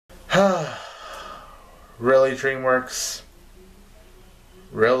Really, DreamWorks?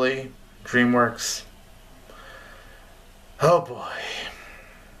 Really, DreamWorks? Oh boy.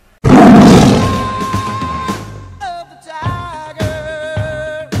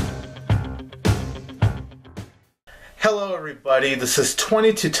 Hello everybody, this is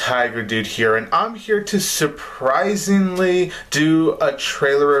 22 Tiger Dude here, and I'm here to surprisingly do a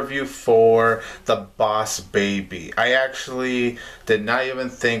trailer review for The Boss Baby. I actually did not even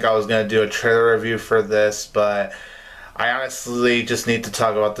think I was going to do a trailer review for this, but I honestly just need to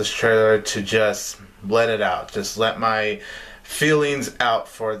talk about this trailer to just let it out. Just let my feelings out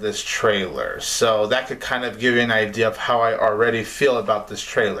for this trailer. So that could kind of give you an idea of how I already feel about this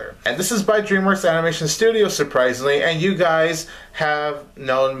trailer. And this is by DreamWorks Animation Studio, surprisingly, and you guys have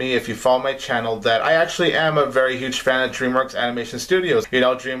known me, if you follow my channel, that I actually am a very huge fan of DreamWorks Animation Studios. You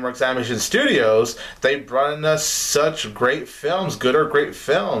know, DreamWorks Animation Studios, they brought in us such great films, good or great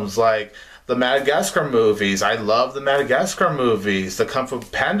films, like the Madagascar movies. I love the Madagascar movies. The Kung Fu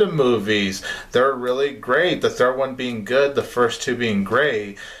Panda movies. They're really great. The third one being good, the first two being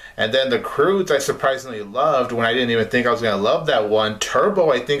great. And then The Croods I surprisingly loved when I didn't even think I was going to love that one. Turbo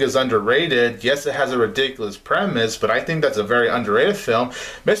I think is underrated. Yes, it has a ridiculous premise, but I think that's a very underrated film.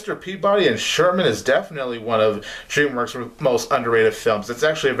 Mr. Peabody and Sherman is definitely one of DreamWorks' most underrated films. It's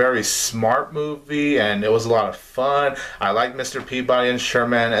actually a very smart movie and it was a lot of fun. I like Mr. Peabody and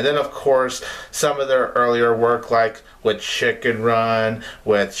Sherman. And then of course some of their earlier work, like with Chicken Run,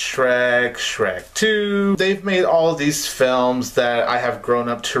 with Shrek, Shrek 2. They've made all of these films that I have grown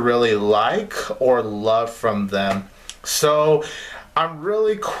up to really like or love from them. So I'm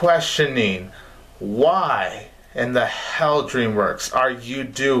really questioning, why in the hell, DreamWorks, are you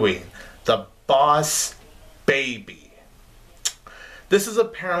doing The Boss Baby? This is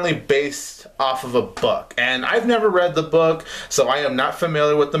apparently based off of a book, and I've never read the book, so I am not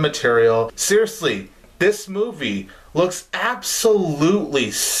familiar with the material. Seriously, this movie looks absolutely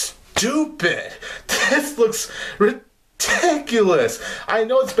stupid. This looks ridiculous. I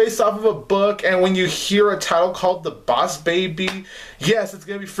know it's based off of a book, and when you hear a title called The Boss Baby, yes, it's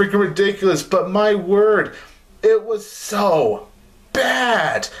gonna be freaking ridiculous, but my word, it was so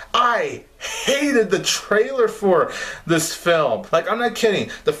bad. I hated the trailer for this film. Like, I'm not kidding.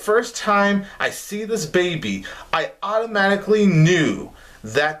 The first time I see this baby, I automatically knew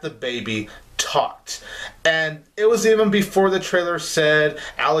that the baby talked. And it was even before the trailer said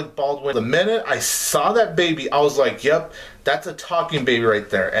Alec Baldwin. The minute I saw that baby, I was like, yep, that's a talking baby right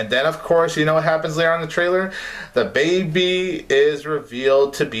there. And then of course, you know what happens later on in the trailer? The baby is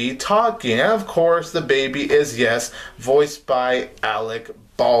revealed to be talking. And of course, the baby is, yes, voiced by Alec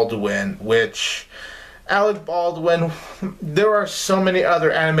Baldwin, which Alec Baldwin, there are so many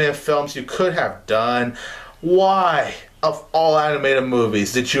other animated films you could have done. Why, of all animated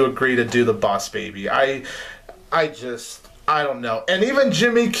movies, did you agree to do The Boss Baby? I don't know. And even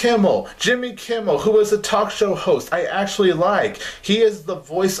Jimmy Kimmel, who is a talk show host, I actually like. He is the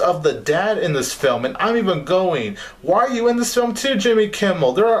voice of the dad in this film, and I'm even going, why are you in this film too, Jimmy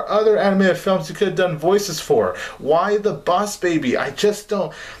Kimmel? There are other animated films you could have done voices for. Why The Boss Baby? I just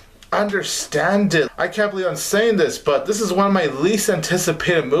don't understand it. I can't believe I'm saying this, but this is one of my least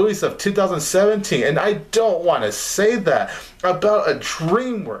anticipated movies of 2017, and I don't want to say that about a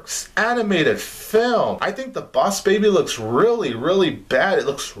DreamWorks animated film. I think The Boss Baby looks really, really bad. It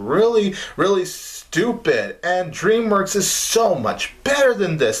looks really, really stupid, and DreamWorks is so much better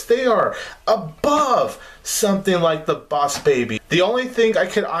than this. They are above something like The Boss Baby. The only thing I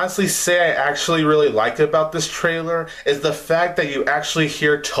could honestly say I actually really like about this trailer is the fact that you actually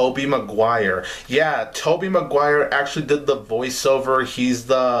hear Tobey Maguire. Yeah, Tobey Maguire actually did the voiceover.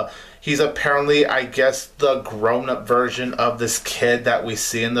 He's apparently, I guess, the grown-up version of this kid that we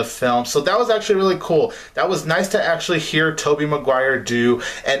see in the film. So that was actually really cool. That was nice to actually hear Tobey Maguire do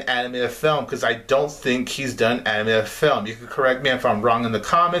an animated film, because I don't think he's done an animated film. You can correct me if I'm wrong in the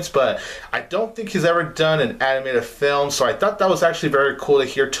comments, but I don't think he's ever done an animated film. So I thought that was actually very cool to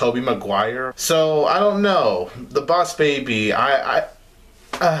hear Tobey Maguire. So I don't know. The Boss Baby, come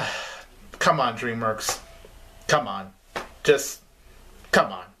on, DreamWorks. Come on. Just,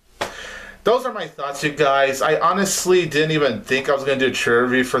 come on. Those are my thoughts, you guys. I honestly didn't even think I was going to do a trailer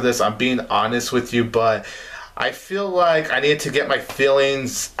review for this. I'm being honest with you, but I feel like I needed to get my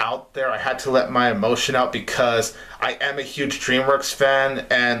feelings out there. I had to let my emotion out because I am a huge DreamWorks fan,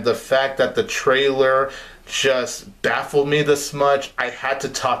 and the fact that the trailer just baffled me this much, I had to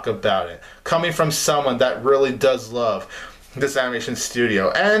talk about it. Coming from someone that really does love this animation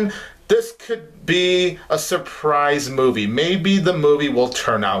studio. And this could be a surprise movie. Maybe the movie will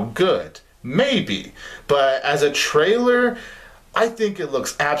turn out good. Maybe. But as a trailer, I think it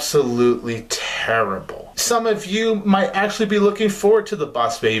looks absolutely terrible. Some of you might actually be looking forward to The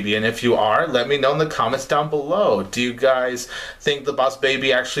Boss Baby, and if you are, let me know in the comments down below. Do you guys think The Boss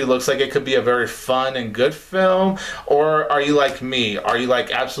Baby actually looks like it could be a very fun and good film? Or are you like me? Are you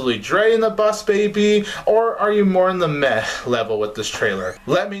like absolutely dreading The Boss Baby? Or are you more in the meh level with this trailer?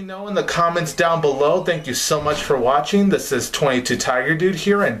 Let me know in the comments down below. Thank you so much for watching. This is 22 Tiger Dude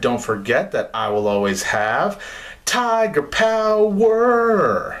here, and don't forget that I will always have Tiger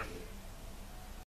Power!